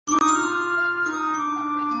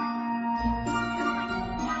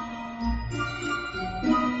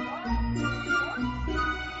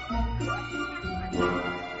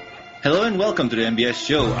Hello and welcome to the MBS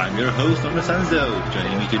Show. I'm your host, Norma Sanzo.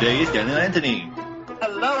 Joining me today is Daniel Anthony.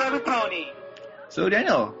 Hello, everybody. So,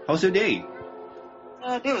 Daniel, how's your day?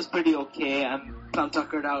 Day was pretty okay. I'm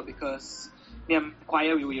tuckered out because me and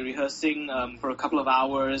choir, we were rehearsing for a couple of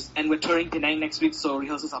hours, and we're touring Penang next week, so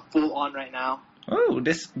rehearsals are full on right now. Oh,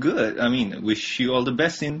 that's good. Wish you all the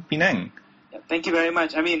best in Penang. Yeah, thank you very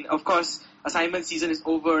much. Of course, assignment season is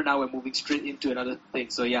over. Now we're moving straight into another thing.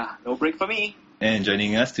 So yeah, no break for me. And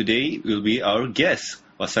joining us today will be our guest,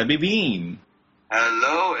 Wasabi Bean.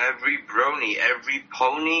 Hello, every brony, every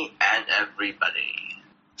pony, and everybody.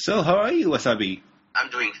 So, how are you, Wasabi? I'm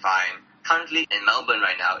doing fine. Currently in Melbourne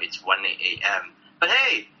right now, it's 1 a.m. But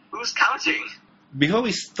hey, who's counting? Before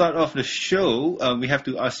we start off the show, we have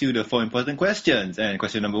to ask you the 4 important questions. And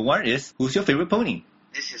question number 1 is, who's your favorite pony?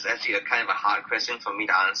 This is actually a kind of a hard question for me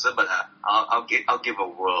to answer, but I'll give a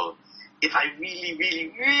whirl. If I really,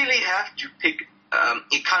 really, really have to pick,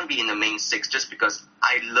 it can't be in the main 6 just because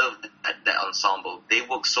I love that ensemble. They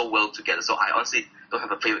work so well together, so I honestly don't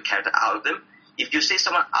have a favorite character out of them. If you say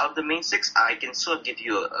someone out of the main 6, I can sort of give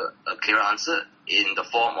you a clear answer in the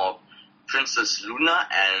form of Princess Luna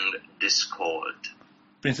and Discord.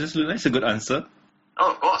 Princess Luna is a good answer.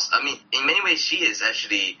 Oh, of course. In many ways, she is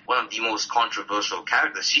actually one of the most controversial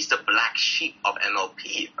characters. She's the black sheep of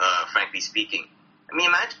MLP, frankly speaking.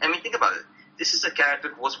 Think about it. This is a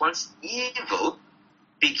character who was once evil,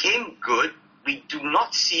 became good. We do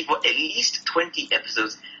not see for at least 20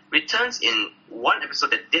 episodes. Returns in one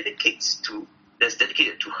episode that's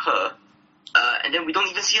dedicated to her, and then we don't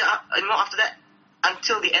even see her anymore after that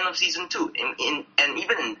until the end of season 2. And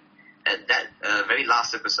even in that very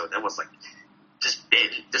last episode, that was like just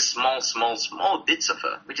barely, just small bits of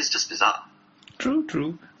her, which is just bizarre.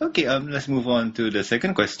 True. Okay, let's move on to the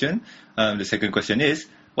second question. The second question is,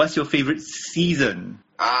 what's your favorite season?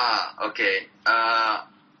 Okay.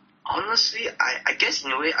 Honestly, I guess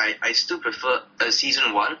in a way I still prefer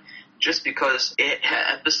season 1 just because it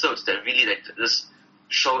had episodes that really just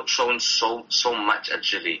shown so much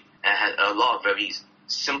actually, and had a lot of very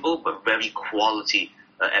simple but very quality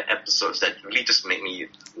episodes that really just make me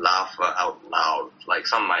laugh out loud. Like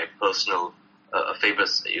some of my personal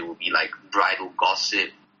favorites, it would be like Bridal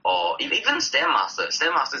Gossip, or even Stairmaster.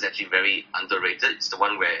 Stairmaster is actually very underrated. It's the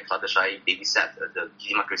one where Fluttershy babysat the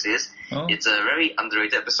Kizima Crusaders. Oh. It's a very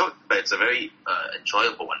underrated episode, but it's a very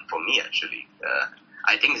enjoyable one for me, actually.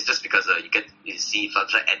 I think it's just because you see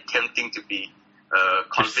Fluttershy attempting to be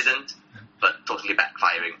confident, but totally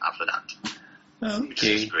backfiring after that. Okay. Which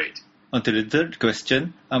is great. On to the third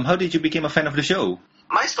question. How did you become a fan of the show?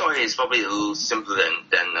 My story is probably a little simpler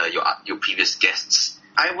than your previous guests.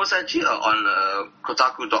 I was actually on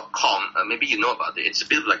Kotaku.com. Maybe you know about it. It's a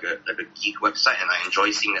bit like a geek website, and I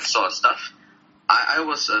enjoy seeing that sort of stuff. I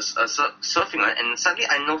was surfing, and suddenly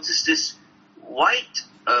I noticed this white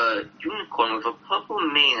unicorn with a purple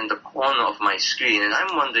mane in the corner of my screen, and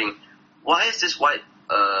I'm wondering, why is this white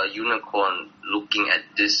unicorn looking at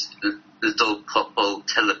this little purple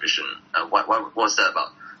television? What was that about?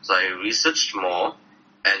 So I researched more,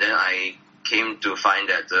 and then I came to find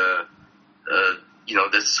that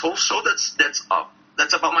this whole show that's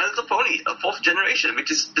about My Little Pony, a 4th generation,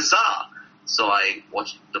 which is bizarre. So I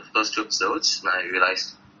watched the first 2 episodes, and I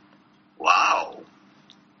realized, wow,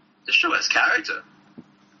 this show has character.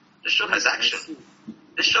 This show has action.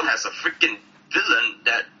 This show has a freaking villain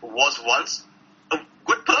that was once a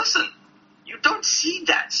good person. You don't see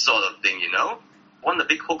that sort of thing, One of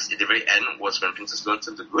the big hooks at the very end was when Princess Luna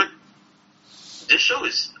turned to good. This show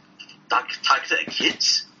is targeted at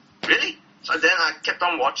kids? Really? So then I kept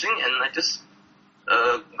on watching, and I just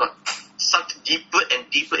got sucked deeper and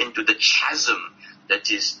deeper into the chasm that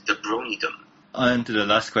is the broniedom. On to the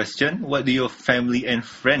last question. What do your family and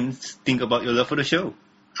friends think about your love for the show?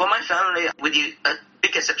 For my family, with the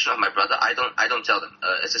big exception of my brother, I don't tell them.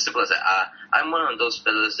 It's as simple as that. I'm one of those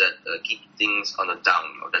fellas that keep things on the down.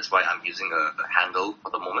 That's why I'm using a handle for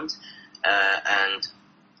the moment.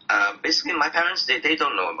 Basically, my parents, they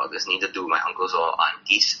don't know about this, neither do my uncles or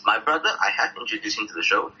aunties. My brother, I have introduced him to the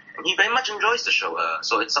show, and he very much enjoys the show,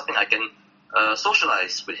 so it's something I can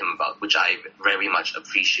socialize with him about, which I very much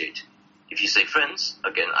appreciate. If you say friends,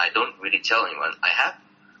 again, I don't really tell anyone. I have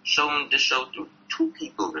shown this show to 2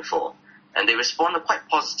 people before, and they responded quite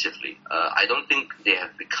positively. I don't think they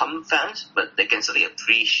have become fans, but they can certainly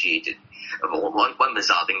appreciate it. One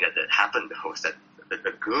bizarre thing that happened was that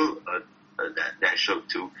the girl that show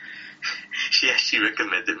too, she actually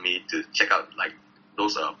recommended me to check out like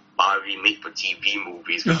those Barbie made-for-TV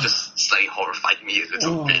movies, which just slightly horrified me a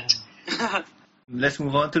little bit. Let's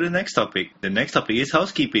move on to the next topic. The next topic is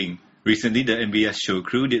housekeeping. Recently, the MBS Show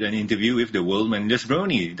crew did an interview with the world managers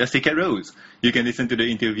brony, Dusty Cat Rose. You can listen to the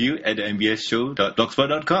interview at the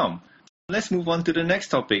mbsshow.blogspot.com. Let's move on to the next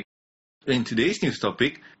topic. In today's news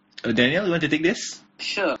topic, Daniel, you want to take this?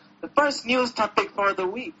 Sure. The first news topic for the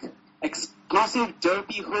week. Exclusive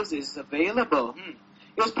Derpy hooves is available.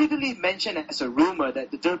 It was previously mentioned as a rumor that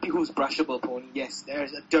the Derpy hooves brushable pony, yes,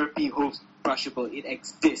 there's a Derpy hooves brushable, it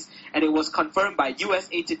exists. And it was confirmed by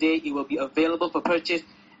USA Today it will be available for purchase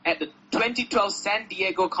at the 2012 San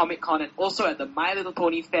Diego Comic-Con and also at the My Little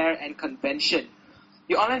Pony Fair and Convention.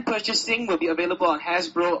 The online purchasing will be available on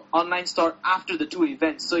Hasbro online store after the two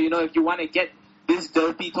events. So, if you want to get this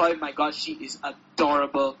Derpy toy, my god, she is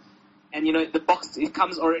adorable. And, the box, it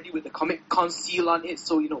comes already with the Comic-Con seal on it.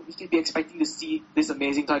 So, we can be expecting to see this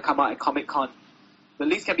amazing toy come out at Comic-Con. The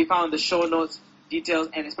links can be found in the show notes, details,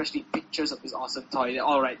 and especially pictures of this awesome toy. They're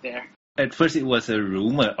all right there. At first, it was a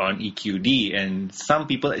rumor on EQD, and some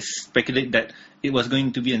people speculate that it was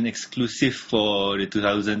going to be an exclusive for the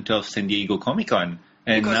 2012 San Diego Comic-Con.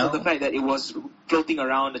 And because now, of the fact that it was floating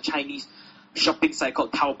around the Chinese shopping site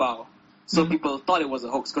called Taobao. So people thought it was a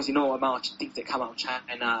hoax because the amount of things that come out of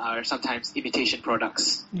China are sometimes imitation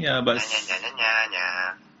products. yeah, but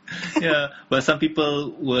yeah, but some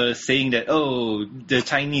people were saying that the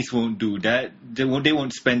Chinese won't do that. They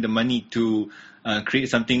won't spend the money to create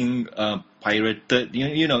something pirated.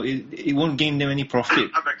 It won't gain them any profit.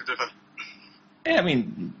 I beg to differ. I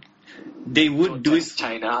mean, they would do it.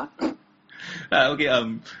 China.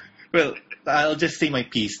 Okay. Well, I'll just say my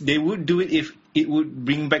piece. They would do it if it would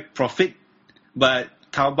bring back profit, but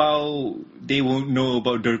Taobao, they won't know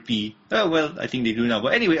about Derpy. Well, I think they do now.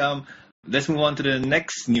 But anyway, let's move on to the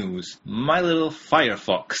next news. My Little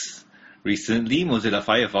Firefox. Recently, Mozilla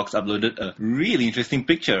Firefox uploaded a really interesting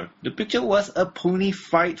picture. The picture was a Pony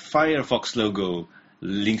Fight Firefox logo.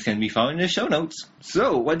 Links can be found in the show notes.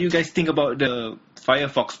 So, what do you guys think about the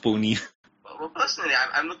Firefox pony? Well, personally,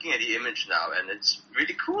 I'm looking at the image now, and it's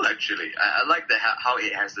really cool, actually. I like how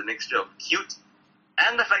it has the mixture of cute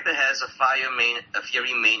and the fact that it has a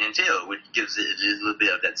fiery mane and tail, which gives it a little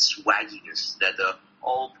bit of that swagginess that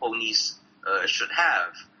all ponies should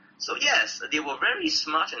have. So yes, they were very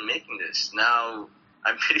smart in making this. Now,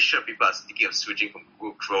 I'm pretty sure people are thinking of switching from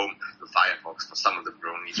Google Chrome to Firefox for some of the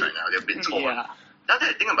bronies right now. They're a bit torn. Yeah. Now that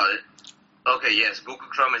I think about it, okay, yes, Google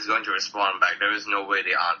Chrome is going to respond back. There is no way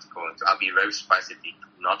they aren't going to. I'll be very surprised if they do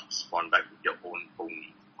not respond back with their own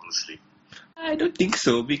pony, honestly. I don't think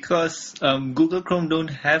so, because Google Chrome don't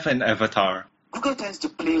have an avatar. Google tends to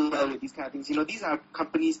play well with these kind of things. These are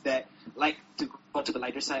companies that like to go to the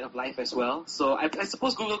lighter side of life as well. So I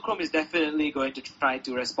suppose Google Chrome is definitely going to try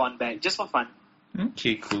to respond back, just for fun.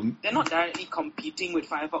 Okay, cool. They're not directly competing with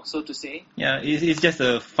Firefox, so to say. Yeah, it's just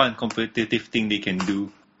a fun competitive thing they can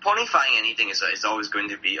do. Ponifying anything is always going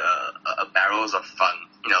to be a barrels of fun,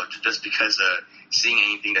 just because seeing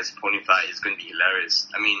anything that's ponified is going to be hilarious.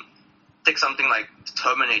 I mean, take something like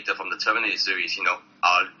Terminator from the Terminator series,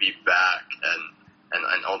 I'll be back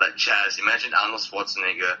and all that jazz. Imagine Arnold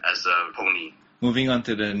Schwarzenegger as a pony. Moving on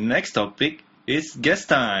to the next topic is guest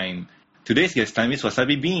time. Today's guest time is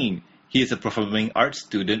Wasabi Bean. He is a performing arts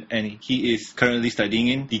student and he is currently studying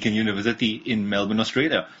in Deakin University in Melbourne,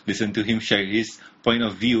 Australia. Listen to him share his point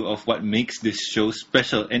of view of what makes this show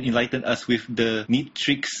special and enlighten us with the neat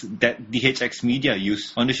tricks that DHX Media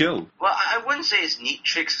use on the show. Well, I wouldn't say it's neat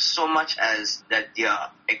tricks so much as that they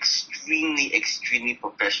are extremely, extremely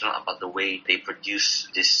professional about the way they produce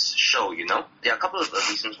this show, There are a couple of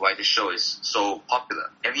reasons why this show is so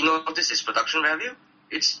popular. Have you noticed its production value?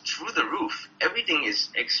 It's through the roof. Everything is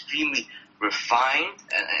extremely refined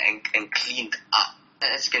and cleaned up.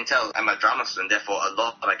 As you can tell, I'm a drama student, therefore a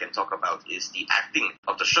lot I can talk about is the acting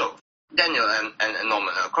of the show. Daniel and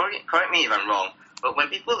Norman, correct me if I'm wrong, but when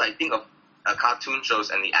people think of cartoon shows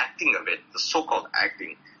and the acting of it, the so-called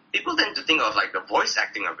acting, people tend to think of the voice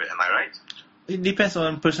acting of it, am I right? It depends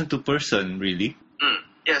on person to person, really.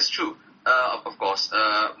 Yes, true. Of course.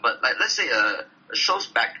 But let's say shows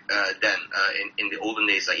back then in the olden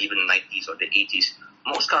days, even the 90s or the 80s,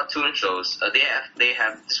 most cartoon shows they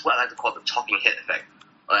have this what I like to call the talking head effect.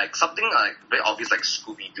 Like something very obvious like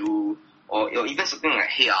Scooby-Doo or even something like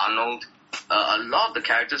Hey Arnold. A lot of the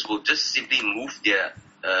characters will just simply move their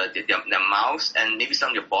mouths and maybe some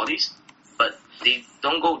of their bodies, but they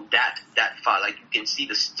don't go that far. Like you can see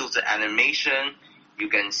the stilted animation. You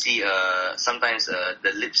can see sometimes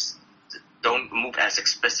the lips don't move as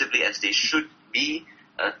expressively as they should be,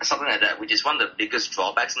 something like that, which is one of the biggest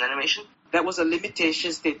drawbacks in animation. That was a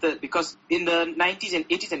limitation stated because in the 90s and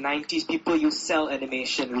 80s and 90s, people used cell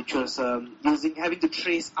animation, which was having to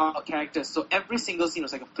trace out characters. So every single scene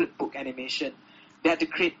was like a flip book animation. they had to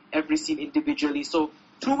create every scene individually. So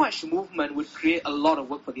too much movement would create a lot of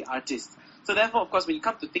work for the artist. So therefore, of course, when you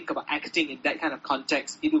come to think about acting in that kind of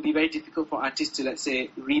context, it would be very difficult for artists to, let's say,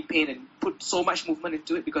 repaint and put so much movement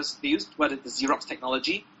into it because they used the Xerox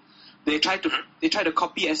technology. They try to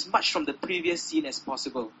copy as much from the previous scene as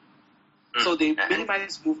possible. So they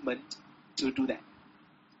minimize movement to do that.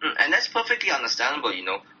 And that's perfectly understandable,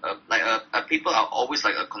 people are always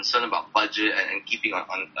concerned about budget and keeping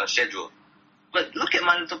on a schedule. But look at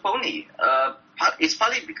My Little Pony. It's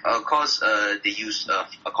partly because they use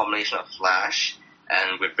a combination of Flash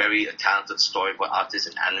and with very talented storyboard artists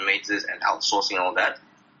and animators and outsourcing all that.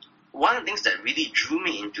 One of the things that really drew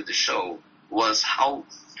me into the show was how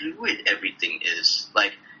fluid everything is.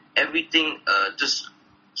 Like, everything just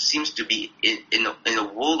seems to be in a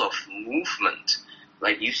world of movement.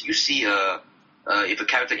 Like, you see if a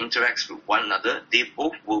character interacts with one another, they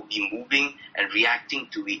both will be moving and reacting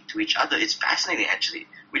to each other. It's fascinating, actually,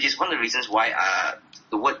 which is one of the reasons why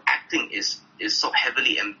the word acting is so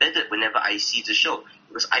heavily embedded whenever I see the show,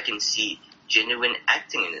 because I can see genuine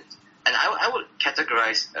acting in it. And I would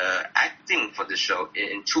categorize acting for the show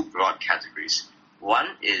in two broad categories.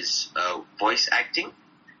 One is voice acting,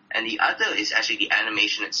 and the other is actually the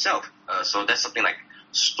animation itself. So that's something like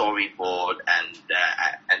storyboard and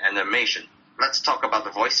animation. Let's talk about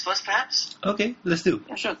the voice first, perhaps? Okay, let's do.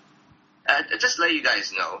 Yeah, sure. Just to let you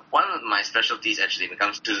guys know, one of my specialties actually when it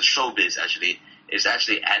comes to the showbiz is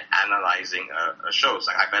actually at analyzing shows.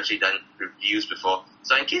 Like, I've actually done reviews before.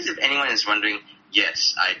 So in case if anyone is wondering,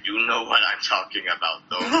 yes, I do know what I'm talking about,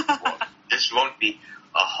 though. This won't be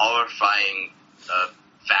a horrifying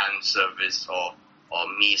fan service or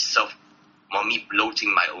me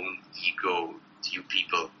bloating my own ego to you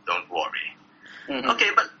people. Don't worry. Mm-hmm. Okay,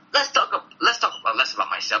 but let's talk about less about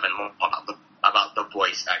myself and more about the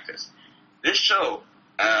voice actors. This show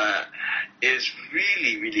is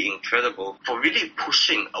really, really incredible for really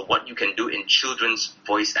pushing what you can do in children's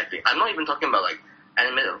voice acting. I'm not even talking about like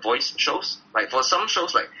animated voice shows. Like, for some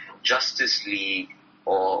shows like Justice League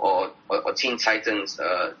or Teen Titans,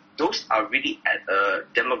 those are really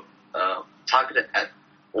targeted at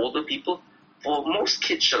older people. For most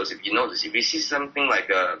kids shows, if you notice, if you see something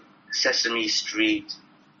like Sesame Street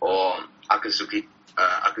or Akazuki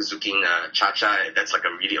Cha-Cha, that's like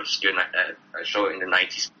a really obscure show in the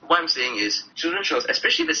 90s. What I'm saying is, children's shows,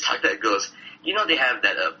 especially if it's targeted at girls, they have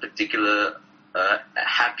that particular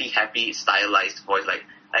happy stylized voice, like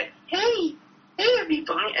hey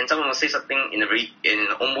everybody, and someone will say something in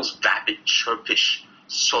an almost rapid, chirpish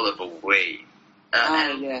sort of a way.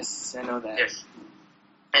 Yes, I know that. Yes.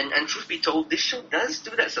 And truth be told, this show does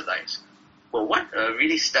do that sometimes. But what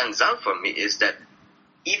really stands out for me is that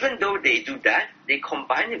even though they do that, they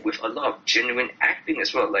combine it with a lot of genuine acting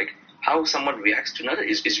as well. Like, how someone reacts to another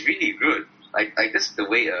is really good. Like this is the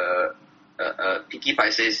way Pinkie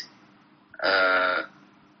Pie says, like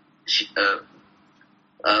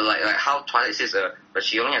how Twilight says, but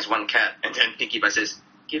she only has one cat, and then Pinkie Pie says,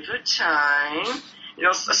 give her time.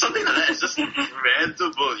 Something like that. It's just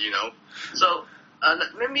incredible, So,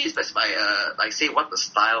 let me specify, say what the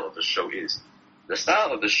style of the show is. The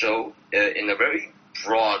style of the show, in a very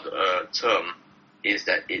broad term, is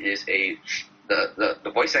that it is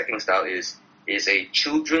the voice acting style is a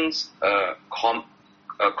children's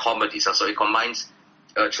comedy. So it combines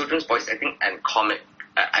children's voice acting and comic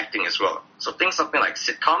acting as well. So think something like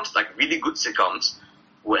sitcoms, like really good sitcoms,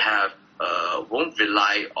 would have won't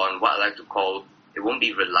rely on what I like to call, it won't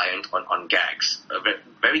be reliant on gags.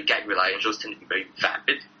 Very gag reliant shows tend to be very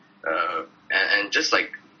vapid and just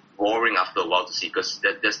like boring after a while to see, because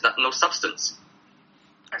there's no substance.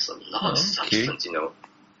 There's a lot of substance,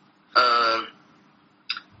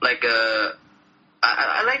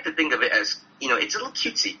 I like to think of it as, it's a little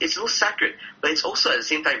cutesy, it's a little sacred, but it's also at the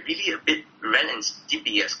same time really a bit Ren and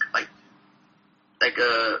Stimpy-esque.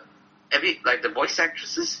 The voice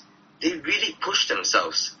actresses, they really push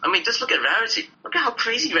themselves. I mean, just look at Rarity. Look at how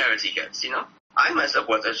crazy Rarity gets, I myself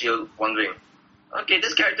was actually wondering, okay,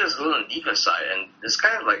 this character is a little on the diva side, and it's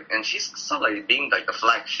kind of like, and she's sort of like being like the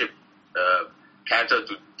flagship character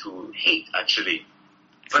to hate, actually.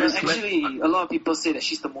 But actually, a lot of people say that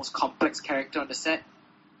she's the most complex character on the set,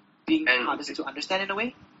 being hardest to understand in a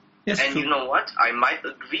way. Yes, and true. You know what? I might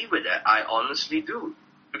agree with that. I honestly do.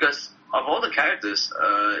 Because of all the characters,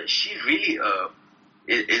 she really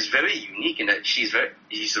is very unique in that she's a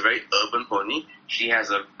very urban pony. She has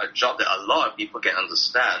a job that a lot of people can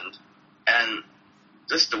understand. And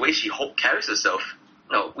just the way she carries herself,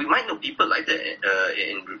 we might know people like that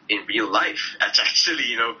in real life. That's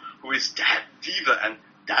actually, who is that diva and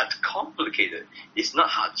that complicated. It's not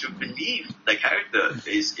hard to believe the character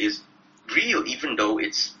is real, even though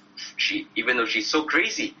she's so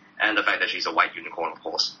crazy, and the fact that she's a white unicorn, of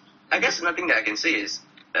course. I guess another thing that I can say is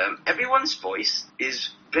everyone's voice is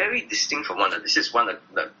very distinct from one another. This is one of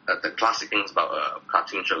the classic things about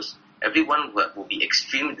cartoon shows. Everyone will be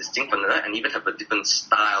extremely distinct from another and even have a different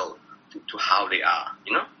style to how they are,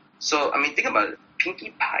 you know? So, I mean, think about it.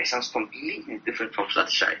 Pinkie Pie sounds completely different from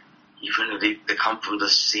Fluttershy, even though they come from the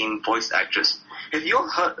same voice actress. Have you all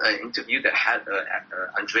heard an interview that had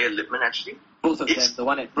Andrea Lippman, actually? Both of them, the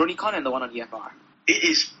one at BronyCon and the one on EFR. It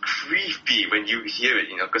is creepy when you hear it,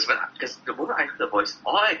 you know, because the moment I heard the voice,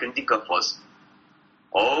 all I can think of was,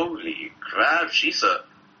 holy crap, she's a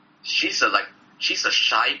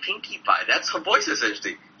shy Pinkie Pie. That's her voice,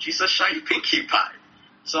 essentially. She's a shy Pinkie Pie.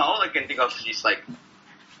 So all I can think of, she's like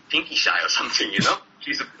Pinkie Shy or something, you know?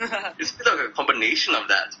 It's a bit of a combination of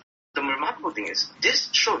that. The remarkable thing is, this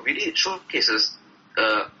show really showcases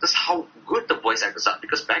just how good the voice actors are.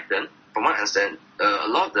 Because back then, from what I understand, a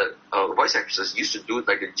lot of the voice actresses used to do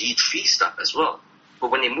like the G3 stuff as well.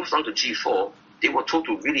 But when they moved on to G4, they were told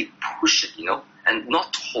to really push it, you know, and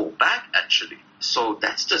not hold back, actually. So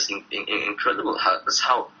that's just incredible. That's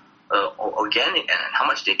how organic and how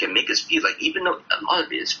much they can make us feel. Like, even though a lot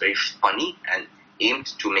of it is very funny and aimed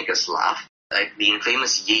to make us laugh, like the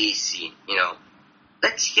infamous yay scene, you know.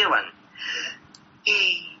 Let's hear one.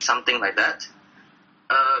 Yay, something like that.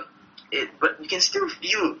 But you can still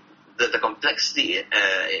feel the complexity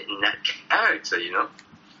in that character, you know.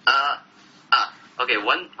 Okay,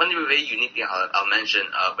 one very unique thing I'll mention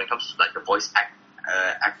when it comes to like the voice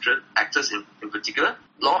actors in particular.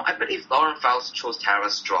 I believe Lauren Faust chose Tara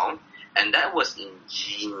Strong, and that was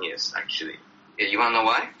ingenious, actually. You want to know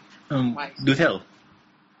why? Why? Do tell.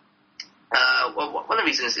 Well, one of the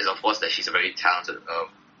reasons is, of course, that she's a very talented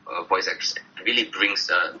voice actress. It really brings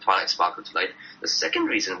Twilight Sparkle to life. The second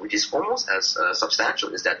reason, which is almost as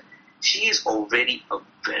substantial, is that she is already a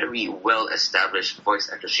very well-established voice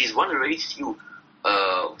actress. She's one of the very few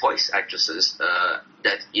voice actresses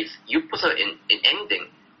that if you put her in anything,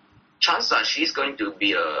 chances are she's going to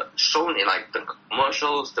be shown in like the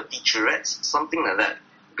commercials, the featurettes, something like that.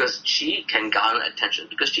 Because she can garner attention.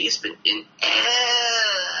 Because she's been in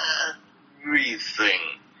everything.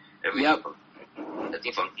 Yep.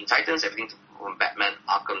 Everything from Teen Titans, everything from Batman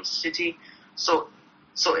Arkham City. So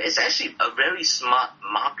it's actually a very smart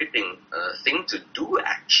marketing thing to do,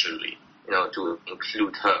 actually, you know, to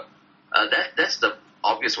include her. That's the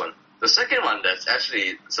obvious one. The second one that's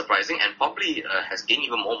actually surprising and probably has gained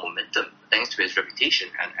even more momentum thanks to his reputation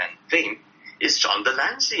and fame is John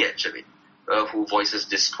Delancey, actually, who voices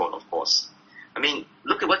Discord, of course. I mean,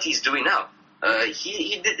 look at what he's doing now.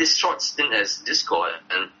 He did this short stint as Discord,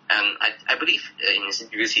 and I believe in his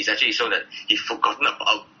interviews he's actually shown that he'd forgotten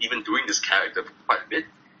about even doing this character for quite a bit.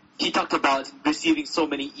 He talked about receiving so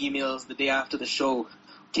many emails the day after the show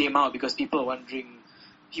came out because people were wondering.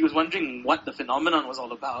 He was wondering what the phenomenon was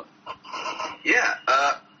all about. Yeah,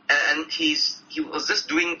 and he was just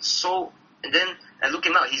doing so. And then,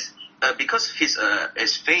 looking out, he's because of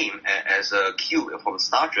his fame as a Q from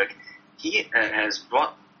Star Trek, he has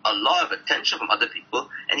brought a lot of attention from other people,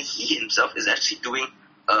 and he himself is actually doing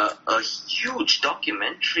a huge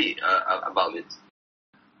documentary about it.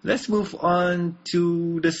 Let's move on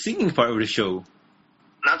to the singing part of the show.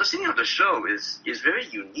 Now, the singing of the show is very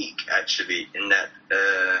unique, actually, in that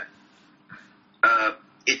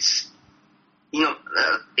it's, you know,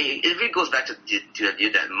 it really goes back to the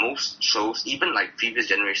idea that most shows, even like previous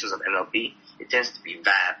generations of MLP, it tends to be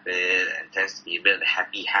vapid and tends to be a bit of the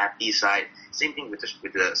happy side. Same thing with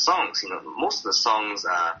the songs. You know, most of the songs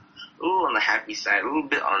are a little on the happy side, a little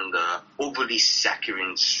bit on the overly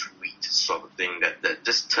saccharine, sweet sort of thing that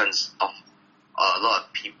just turns off a lot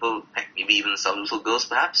of people, maybe even some little girls,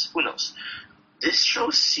 perhaps. Who knows? This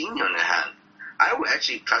show's singing, on the hand, I would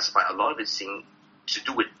actually classify a lot of it singing to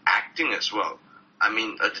do with acting as well. I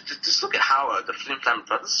mean, just look at how the Flim Flam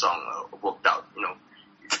Brothers song worked out. You know,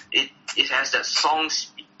 it has that song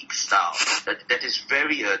speak style that is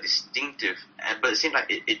very distinctive, but at the same time,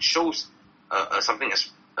 it shows something as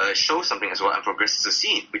well and progresses the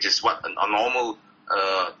scene, which is what a normal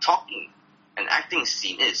talking and acting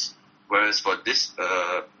scene is. Whereas for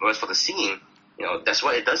the singing, you know, that's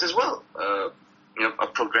what it does as well. You know,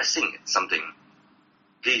 progressing something,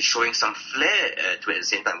 really showing some flair to it at the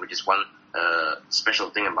same time, which is one special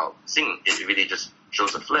thing about singing. It really just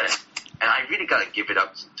shows a flair. And I really gotta give it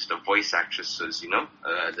up to the voice actresses, you know,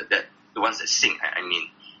 the ones that sing. I mean,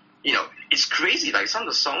 you know, it's crazy. Like, some of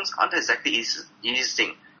the songs aren't exactly easy to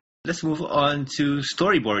sing. Let's move on to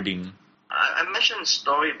storyboarding. I mentioned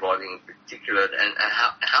storyboarding in particular and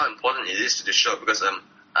how important it is to the show because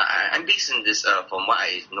I'm basing this from what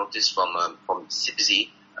I noticed from Sipsy,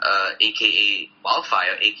 aka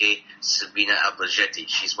Wildfire, aka Sabrina Albergetti.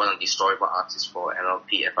 She's one of the storyboard artists for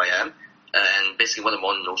NLP FIM, and basically one of the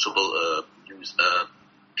more notable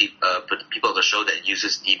people of the show that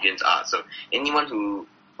uses DeviantArt. So anyone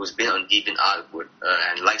who's been on DeviantArt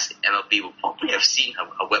and likes NLP will probably have seen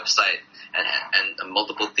her website and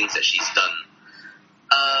multiple things that she's done.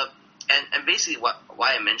 And basically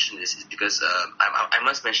why I mention this is because I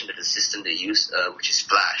must mention that the system they use, which is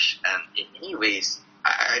Flash, and in many ways,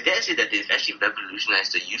 I dare say that they've actually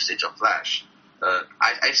revolutionized the usage of Flash.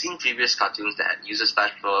 I've seen previous cartoons that uses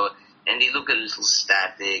Flash before, and they look a little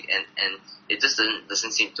static, and it just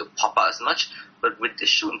doesn't seem to pop out as much. But with this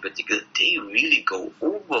show in particular, they really go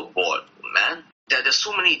overboard, man. There's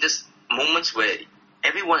so many just moments where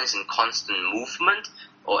everyone is in constant movement,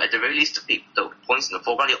 or at the very least, the points in the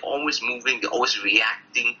foreground, they're always moving, they're always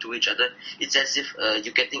reacting to each other. It's as if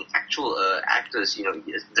you're getting actual actors, the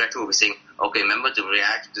director will be saying, okay, remember to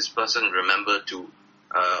react to this person, remember to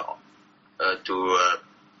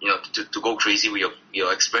go crazy with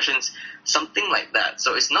your expressions, something like that.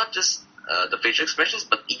 So it's not just the facial expressions,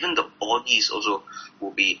 but even the bodies also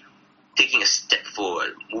will be taking a step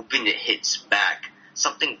forward, moving their heads back.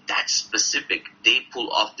 Something that specific, they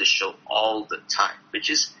pull off the show all the time, which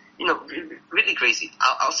is, really crazy.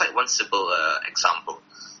 I'll cite one simple example.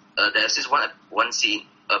 There's this one scene,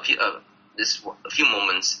 a few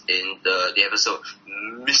moments in the episode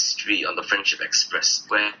Mystery on the Friendship Express,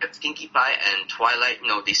 where Pinkie Pie and Twilight,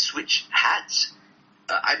 they switch hats.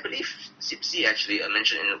 I believe Sipsy actually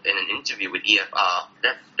mentioned in an interview with EFR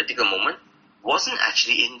that particular moment wasn't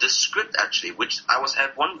actually in the script, which I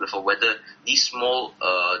have wondered for whether these small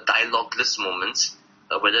dialogueless moments,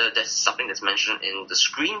 whether that's something that's mentioned in the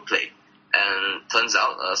screenplay. And turns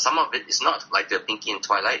out some of it is not, like the Pinky and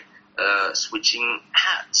Twilight switching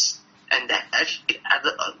hats. And that actually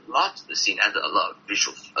added a lot to the scene, added a lot of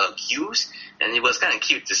visual cues, and it was kind of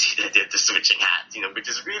cute to see that they're switching hats, which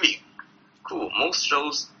is really cool. Most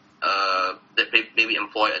shows that maybe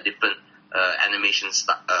employ a different animation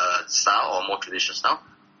style or more traditional style.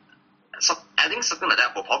 So adding something like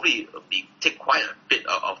that will probably take quite a bit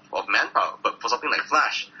of manpower. But for something like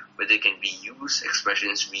Flash, where they can reuse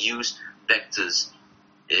expressions, reuse vectors,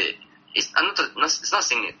 I'm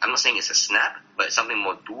not saying it's a snap, but it's something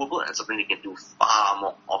more doable and something they can do far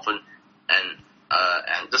more often, and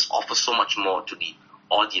just offer so much more to the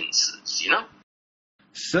audiences.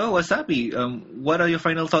 So Wasabi, what are your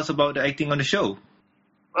final thoughts about the acting on the show?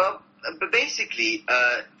 Well, but basically,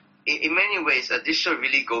 in many ways, this show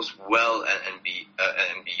really goes well and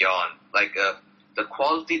beyond. Like the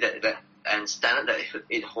quality that and standard that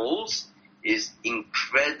it holds is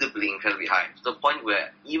incredibly high, to the point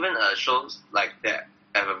where even shows like that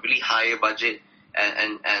have a really higher budget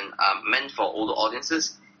and are meant for older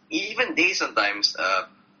audiences, even they sometimes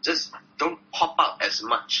just don't pop out as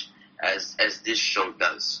much as this show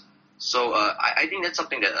does. So I think that's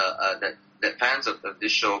something that fans of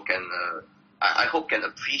this show can, I hope, can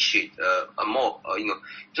appreciate more.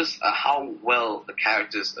 Just how well the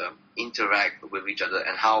characters interact with each other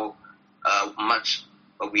and how much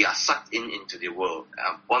we are sucked into their world.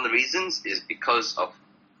 One of the reasons is because of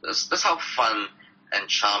that's how fun and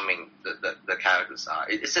charming the characters are.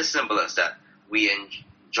 It's as simple as that. We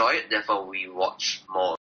enjoy it, therefore we watch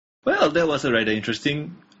more. Well, that was a rather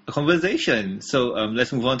interesting conversation. So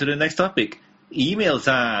let's move on to the next topic. Email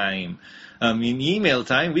time. In email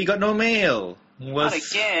time, we got no mail. Not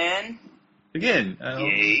again. Again?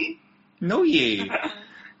 Yay? No yay.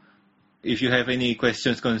 If you have any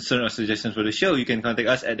questions, concerns, or suggestions for the show, you can contact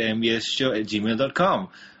us at mbsshow@gmail.com.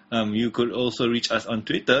 You could also reach us on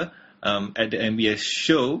Twitter at the MBS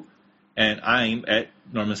Show, and I'm at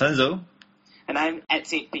Norman Sanzo. And I'm at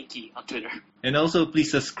St. Pinky on Twitter. And also,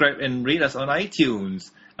 please subscribe and rate us on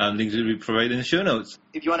iTunes. Links will be provided in the show notes.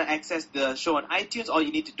 If you want to access the show on iTunes, all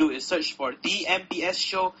you need to do is search for The MBS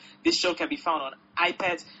Show. This show can be found on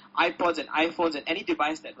iPads, iPods, and iPhones, and any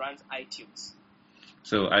device that runs iTunes.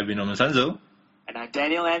 So, I've been Norman Sanzo. And I'm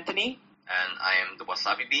Daniel Anthony. And I am the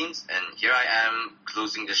Wasabi Beans, and here I am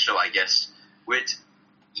closing the show, I guess, with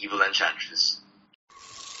Evil Enchantress.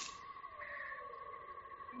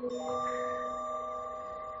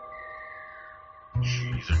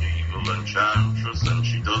 She's an evil enchantress and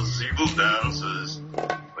she does evil dances.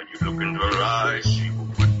 When you look into her eyes, she will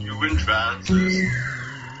put you in trances.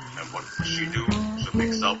 And what does she do? She'll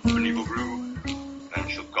mix up an evil brew,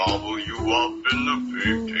 and she'll gobble you up in the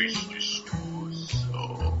big tasty